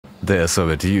the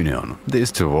Soviet Union.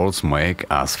 These two words make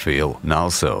us feel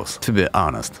nauseous. To be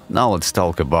honest, now let's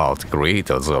talk about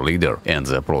creator, the leader, and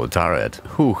the proletariat,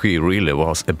 who he really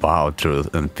was about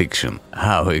truth and fiction,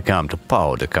 how he came to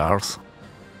power the cars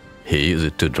he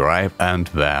used to drive and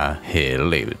where he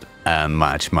lived, and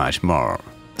much more.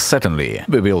 Certainly,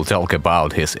 we will talk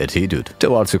about his attitude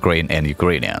towards Ukraine and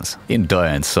Ukrainians. In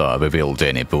doing so, we will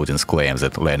deny Putin's claims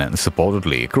that Lenin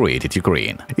supposedly created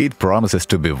Ukraine. It promises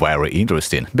to be very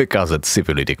interesting, because that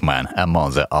syphilitic man,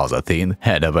 among the other things,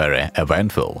 had a very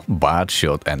eventful, but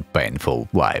short and painful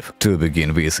life. To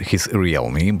begin with, his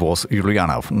real name was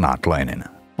Ulyanov, not Lenin.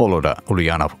 Volodya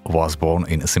Ulyanov was born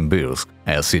in Simbirsk,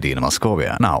 a city in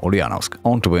Moscovia, now Ulyanovsk,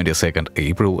 on 22nd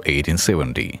April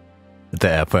 1870.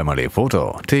 The family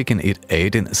photo, taken in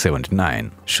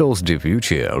 1879, shows the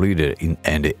future leader in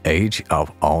the age of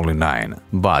only 9.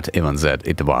 But even that,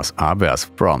 it was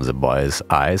obvious from the boy's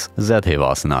eyes that he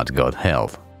was not good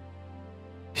health.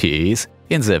 He is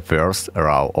in the first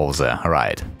row of the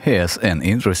right. Here's an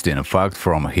interesting fact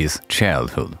from his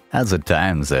childhood. At the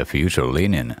time, the future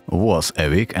Lenin was a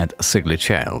weak and sickly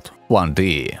child. One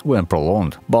day, when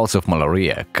prolonged bouts of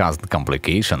malaria caused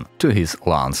complication to his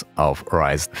lungs of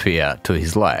raised fear to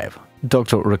his life,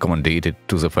 doctor recommended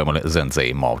to the family that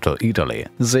they move to Italy.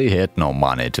 They had no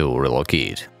money to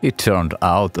relocate. It turned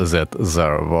out that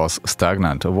there was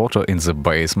stagnant water in the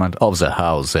basement of the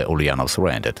house the Ulyanovs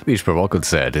rented, which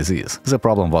provoked the disease. The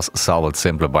problem was solved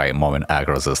simply by moving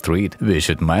across the street. We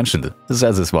should mention that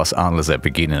this was only the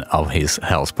beginning of his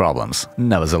health problems.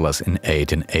 Nevertheless, in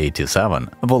 1887,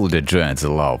 Volodya joined the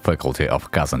law faculty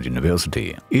of Kazan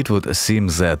University. It would seem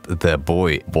that the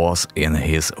boy was in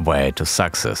his way to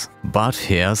success. But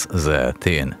here's the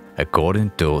thing,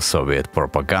 according to Soviet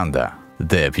propaganda,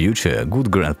 the future good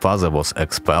grandfather was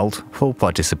expelled for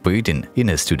participating in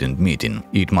a student meeting.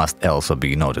 It must also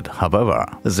be noted, however,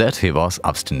 that he was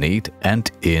obstinate and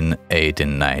in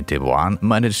 1891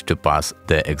 managed to pass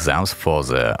the exams for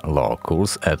the law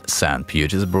course at St.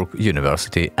 Petersburg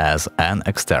University as an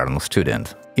external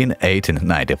student. In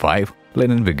 1895,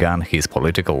 Lenin began his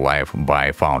political life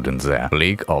by founding the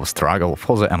League of Struggle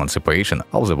for the Emancipation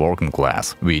of the Working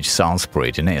Class, which sounds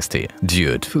pretty nasty.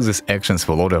 Due to these actions,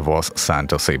 Volodya was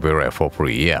sent to Siberia for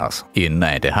 3 years. In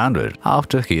 1900,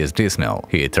 after his dismissal,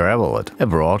 he traveled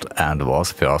abroad and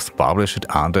was first published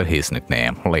under his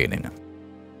nickname Lenin.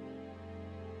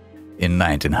 In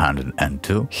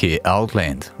 1902, he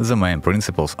outlined the main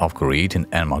principles of creating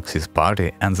a Marxist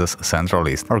party and the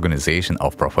centralist organization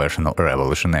of professional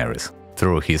revolutionaries.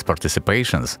 Through his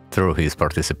participations,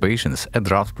 a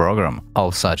draft program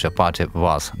of such a party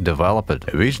was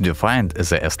developed, which defined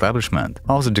the establishment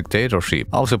of the dictatorship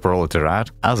of the proletariat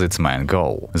as its main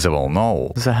goal. The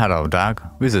well-known "The Head of Dog"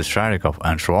 with Sharikov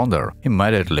and Schroeder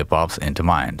immediately pops into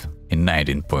mind. In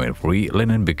 1903,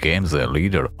 Lenin became the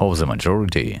leader of the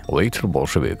majority, later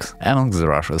Bolsheviks, among the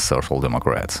Russia's Social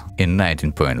Democrats. In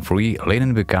 1903,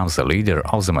 Lenin becomes the leader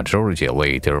of the majority,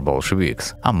 later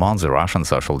Bolsheviks, among the Russian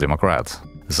Social Democrats.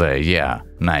 The year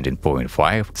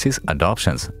 1905 sees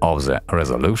adoptions of the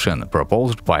resolution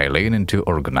proposed by Lenin to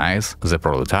organize the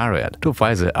proletariat to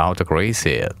fight the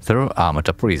autocracy through armed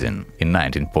prison. In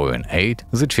 1908,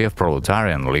 the chief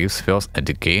proletarian lives first a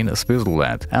decade in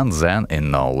Switzerland and then in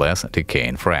no less decade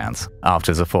in France.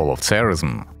 After the fall of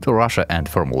Tsarism to Russia and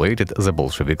formulated the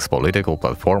Bolsheviks' political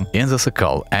platform in the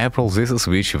so-called April, this is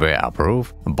which were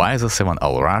approved by the 7th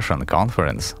All-Russian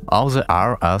Conference of the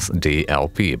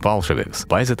RSDLP Bolsheviks,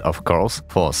 based of course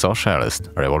for socialist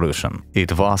revolution.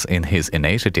 It was in his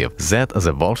initiative that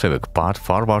the Bolshevik put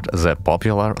forward the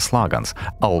popular slogans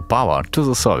 "All power to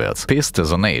the Soviets, peace to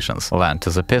the nations, land to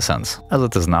the peasants." As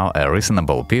it is now a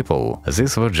reasonable people,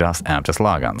 these were just empty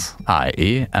slogans,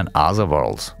 i.e. in other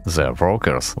words, the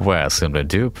workers were simply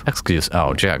dupe, excuse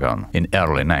our jargon. In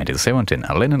early 1917,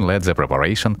 Lenin led the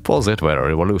preparation for that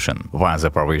very revolution. When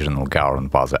the provisional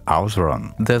government was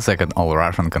overthrown, the Second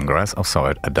All-Russian Congress of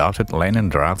Soviet adopted Lenin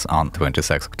drafts on 26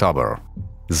 October.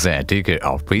 The decree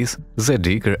of peace, the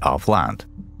decree of land,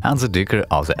 and the decree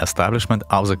of the establishment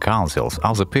of the councils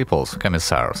of the people's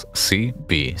commissars,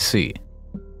 CPC.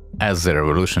 As the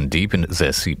revolution deepened,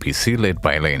 the CPC led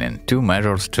by Lenin two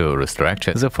measures to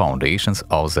restructure the foundations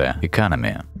of the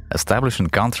economy, establishing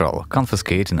control,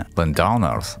 confiscating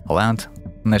landowners, land,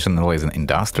 nationalizing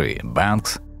industry,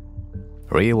 banks,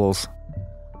 railways,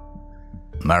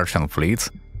 merchant fleets,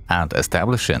 and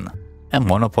establishing a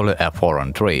monopoly of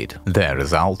foreign trade. The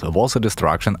result was the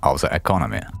destruction of the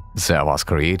economy. There was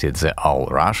created the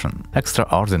All-Russian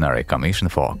Extraordinary Commission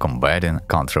for Combating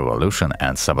Counter-Revolution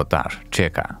and Sabotage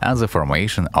 (CHECA), and the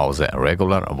formation of the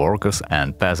Regular Workers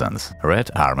and Peasants Red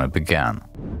Army began.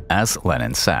 As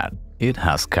Lenin said, it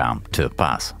has come to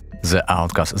pass. The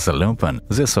outcasts, the lumpen,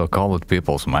 the so-called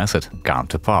people's method, come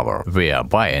to power. We are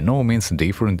by no means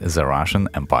different the Russian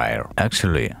Empire.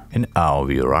 Actually, in our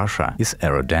view, Russia is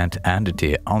a redundant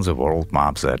entity on the world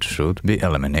map that should be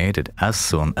eliminated as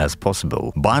soon as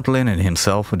possible. But Lenin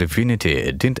himself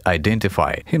definitely didn't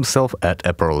identify himself as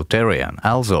a proletarian,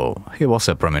 although he was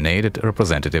a prominent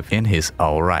representative in his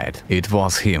own right. It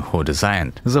was him who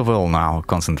designed the well-known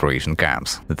concentration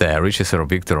camps. The researcher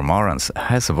Viktor Morans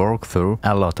has worked through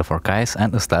a lot of archives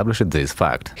and established this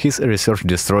fact. His research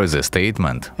destroys the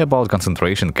statement about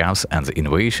concentration camps and the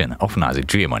invasion of Nazi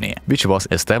Germany, which was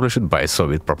established by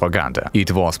Soviet propaganda.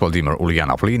 It was Vladimir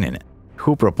Ulyanov Lenin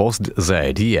who proposed the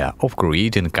idea of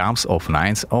creating camps of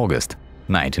 9th August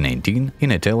 1918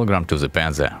 in a telegram to the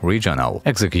Penza Regional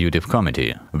Executive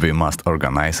Committee. We must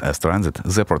organize as transit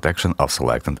the protection of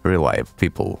selected reliable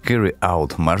people, carry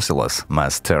out merciless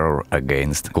mass terror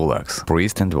against gulags,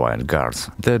 priests and white guards.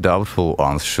 The doubtful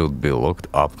ones should be locked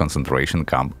up concentration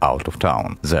camp out of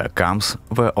town. The camps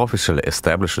were officially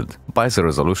established by the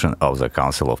resolution of the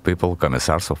Council of People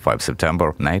Commissars of 5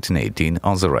 September 1918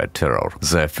 on the Red Terror.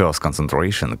 The first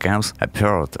concentration camps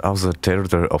appeared on the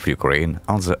territory of Ukraine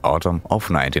on the autumn of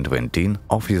 1920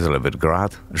 of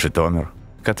Yezhelivetgrad, Zhytomyr,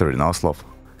 Katerinoslav,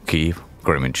 Kiev,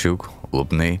 Kremenchuk,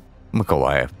 Lubny,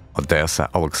 Mykolaiv, Odessa,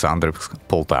 Alexandrovsk,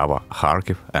 Poltava,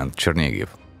 Kharkiv and Chernihiv.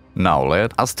 Now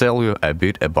let us tell you a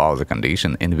bit about the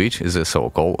condition in which the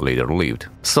so-called leader lived.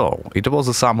 So, it was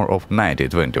the summer of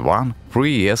 1921,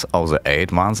 3 years of the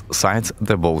 8 months since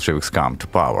the Bolsheviks come to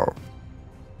power.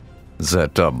 The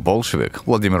top Bolshevik,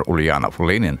 Vladimir Ulyanov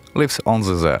Lenin, lives on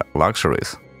the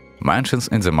luxuries mansions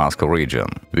in the Moscow region,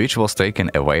 which was taken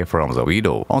away from the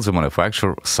widow of the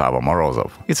manufacturer Sava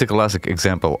Morozov. It's a classic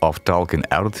example of talking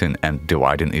everything and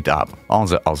dividing it up. On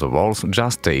the other walls,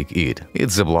 just take it.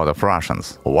 It's the blood of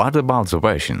Russians. What about the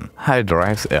version? He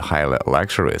drives a highly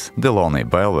luxurious Deloney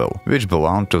Belleville, which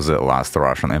belonged to the last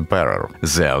Russian emperor.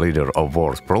 The leader of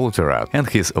world's proletariat and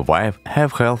his wife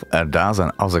have half a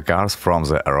dozen of the cars from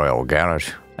the royal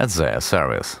garage at their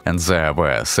service, and there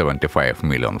were 75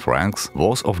 million francs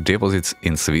worth of deposits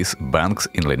in Swiss banks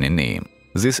in Lenin's name.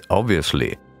 This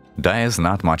obviously dies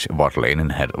not much what Lenin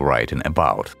had written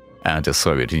about. And a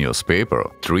Soviet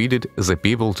newspaper treated the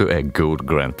people to a good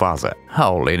grandfather.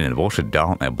 How Lenin washed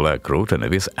down a black crouton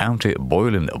with empty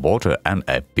boiling water and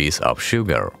a piece of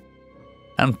sugar.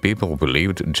 And people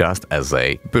believed just as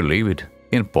they believed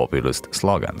in populist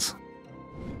slogans.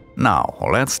 Now,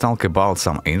 let's talk about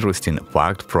some interesting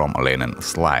fact from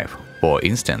Lenin's life. For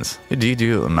instance, did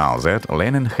you know that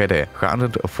Lenin had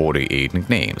 148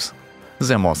 nicknames?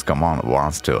 The most common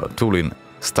ones to Tulin,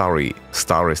 Starry,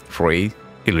 Starist, Frey,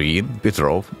 Ilyin,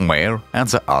 Petrov, Mayer, and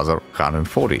the other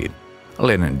 140.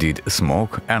 Lenin did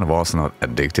smoke and was not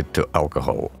addicted to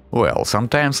alcohol. Well,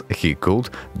 sometimes he could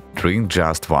drink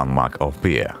just 1 mug of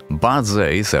beer. But there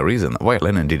is a reason why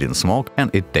Lenin didn't smoke,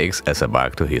 and it takes us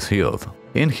back to his youth.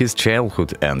 In his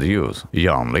childhood and youth,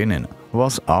 young Lenin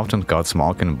was often caught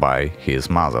smoking by his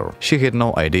mother. She had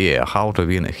no idea how to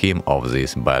wean him of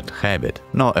this bad habit.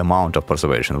 No amount of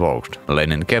persuasion worked.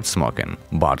 Lenin kept smoking,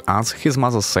 but as his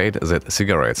mother said that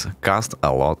cigarettes cost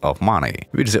a lot of money,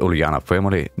 which the Ulyanov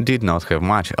family did not have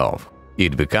much of,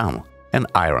 it became an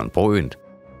iron point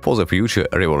for the future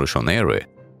revolutionary,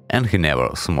 and he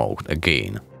never smoked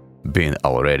again. Being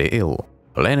already ill,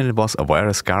 Lenin was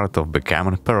very scared of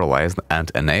becoming paralyzed and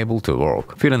unable to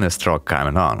work. Feeling a stroke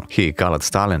coming on, he called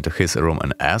Stalin to his room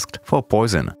and asked for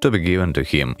poison to be given to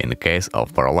him in case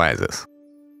of paralysis.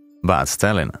 But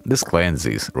Stalin declined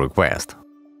this request.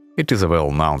 It is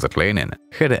well known that Lenin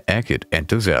had an acute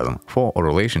enthusiasm for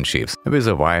relationships with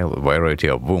a wide variety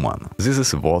of women. This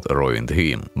is what ruined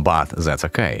him, but that's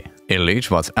okay.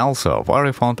 Ilyich was also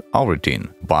very fond of routine,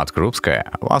 but Krupskaya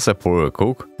was a poor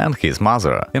cook and his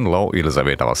mother-in-law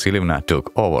Elizaveta Vasilievna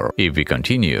took over. If we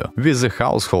continue with the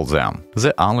household then,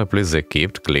 the only place they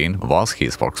kept clean was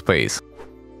his workspace.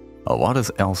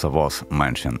 What else was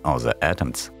mentioned of the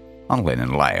attempts on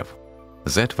Lenin's life?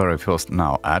 That very first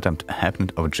now attempt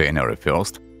happened on January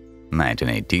 1st,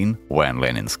 1918, when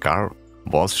Lenin's car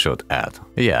was shot at.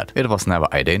 Yet it was never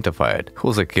identified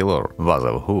who the killer was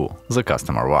or who the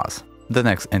customer was. The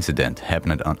next incident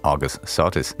happened on August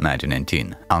 30,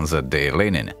 1919. On that day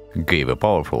Lenin gave a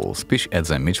powerful speech at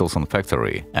the Michelson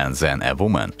factory, and then a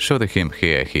woman shot him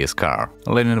near his car.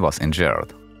 Lenin was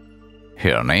injured.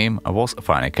 Her name was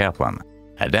Fanny Kaplan,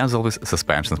 a damsel with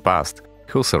suspension past,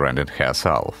 who surrendered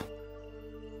herself.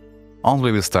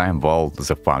 Only with time will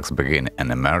the facts begin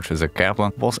and emerge. The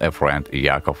Kremlin was a friend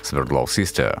Yakov Sverdlov's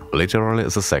sister, literally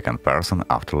the second person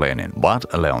after Lenin. But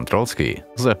Leon Trotsky,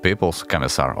 the People's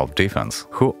Commissar of Defense,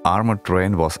 who armored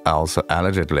train was also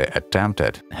allegedly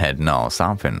attempted, had known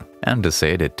something and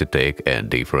decided to take a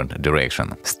different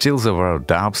direction. Still, there were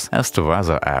doubts as to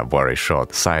whether a very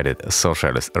short-sighted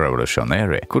socialist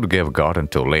revolutionary could have gotten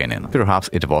to Lenin.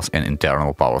 Perhaps it was an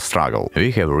internal power struggle.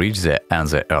 We have reached the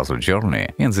end of the journey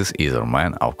in this either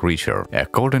man or creature.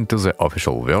 According to the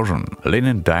official version,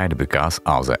 Lenin died because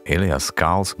of the illness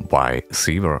caused by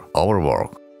severe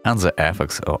overwork and the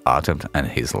effects of attempt on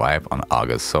his life on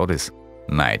August 30,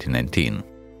 1919.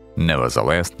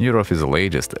 Nevertheless,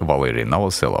 neurophysiologist Valery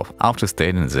Novoselov, after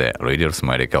studying the leader's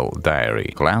medical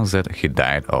diary, claims that he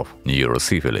died of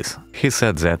neurosyphilis. He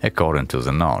said that, according to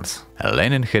the notes,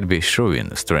 Lenin had been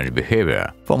showing strange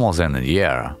behavior for more than a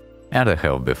year and a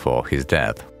half before his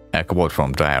death. A quote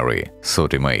from diary,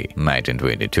 30 May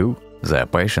 1922, the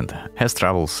patient has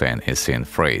trouble saying a seen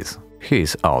phrase. He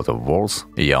is out of words,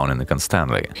 yawning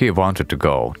constantly. He wanted to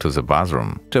go to the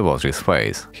bathroom to wash his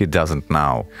face. He doesn't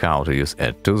know how to use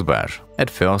a toothbrush.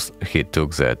 At first, he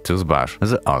took the toothbrush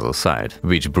the other side,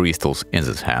 which bristles in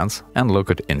his hands, and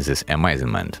looked in this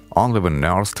amazement. Only when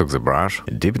nurse took the brush,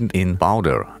 dipped it in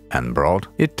powder, and brought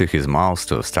it to his mouth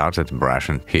to started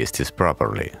brushing his teeth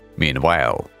properly.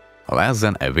 Meanwhile, less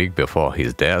than a week before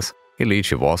his death,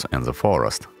 Ilyich was in the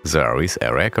forest. There is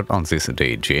a record on this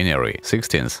day, January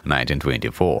 16,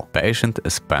 1924. Patient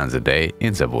spent the day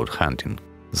in the wood hunting.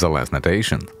 The last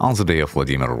notation, on the day of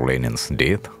Vladimir Lenin's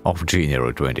death of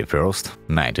January 21,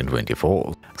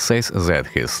 1924, says that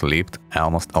he slept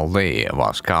almost all day,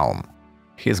 was calm.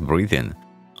 His breathing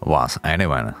was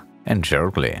uneven and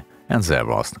jerky, and there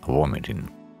was vomiting.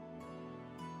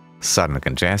 Sudden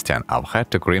congestion of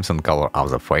head to crimson color of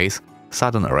the face,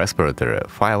 sudden respiratory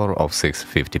failure of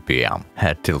 6:50 p.m.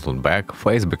 Head tilted back,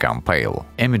 face become pale.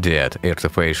 Immediate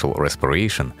artificial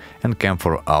respiration and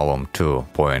camphor alum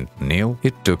 2.0.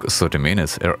 It took 30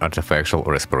 minutes artificial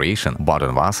respiration, but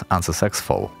it was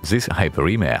unsuccessful. This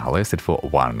hyperemia lasted for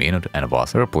 1 minute and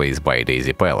was replaced by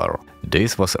daisy pallor.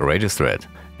 This was registered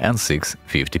at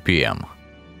 6:50 p.m.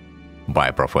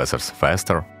 by Professors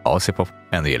Fester, Osipov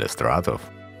and Yelistratov.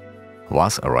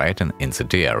 Was written in the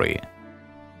diary.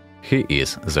 He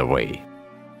is the way.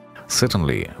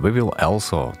 Certainly, we will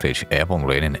also touch upon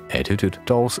Lenin's attitude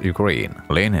towards Ukraine.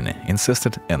 Lenin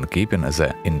insisted on keeping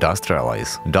the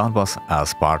industrialized Donbas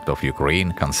as part of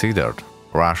Ukraine, considered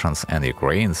Russians and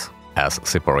Ukrainians as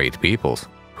separate peoples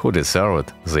who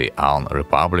deserved their own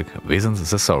republic within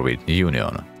the Soviet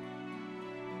Union.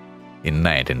 In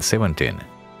 1917,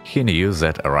 he knew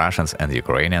that Russians and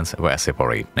Ukrainians were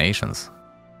separate nations,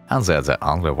 and that the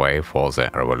only way for the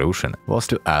revolution was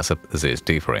to accept this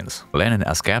difference. Lenin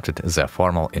accepted the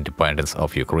formal independence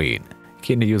of Ukraine.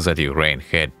 He knew that Ukraine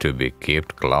had to be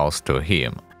kept close to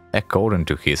him, according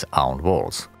to his own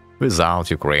words.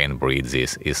 Without Ukraine,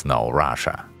 this is no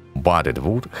Russia. But it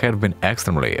would have been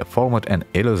extremely formed and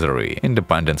illusory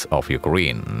independence of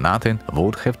Ukraine. Nothing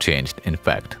would have changed in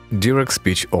fact. Direct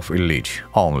speech of Ilyich.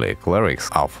 Only clerics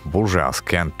of bourgeois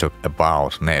can talk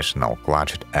about national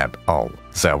culture at all.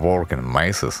 The working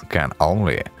masses can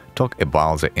only talk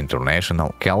about the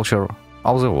international culture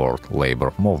of the world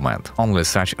labor movement. Only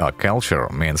such a culture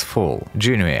means full,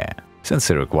 genuine,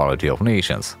 sincere equality of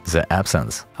nations, the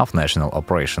absence of national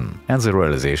oppression, and the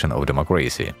realization of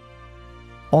democracy.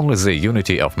 Only the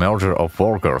unity of merger of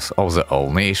workers of the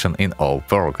whole nation in all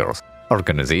workers,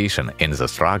 organization in the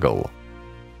struggle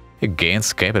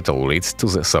against capital leads to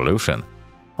the solution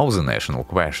of the national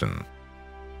question.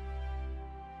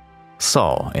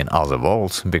 So, in other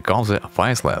words, because the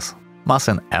faceless, mass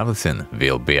and everything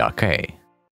will be okay.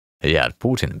 Yet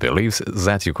Putin believes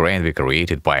that Ukraine was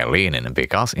created by Lenin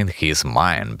because in his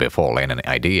mind, before Lenin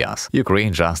ideas,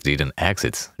 Ukraine just didn't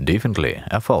exist, definitely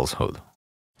a falsehood.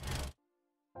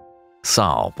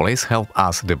 So, please help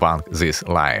us debunk this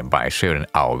lie by sharing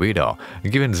our video,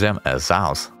 giving them a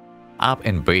thumbs up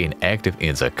and being active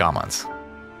in the comments.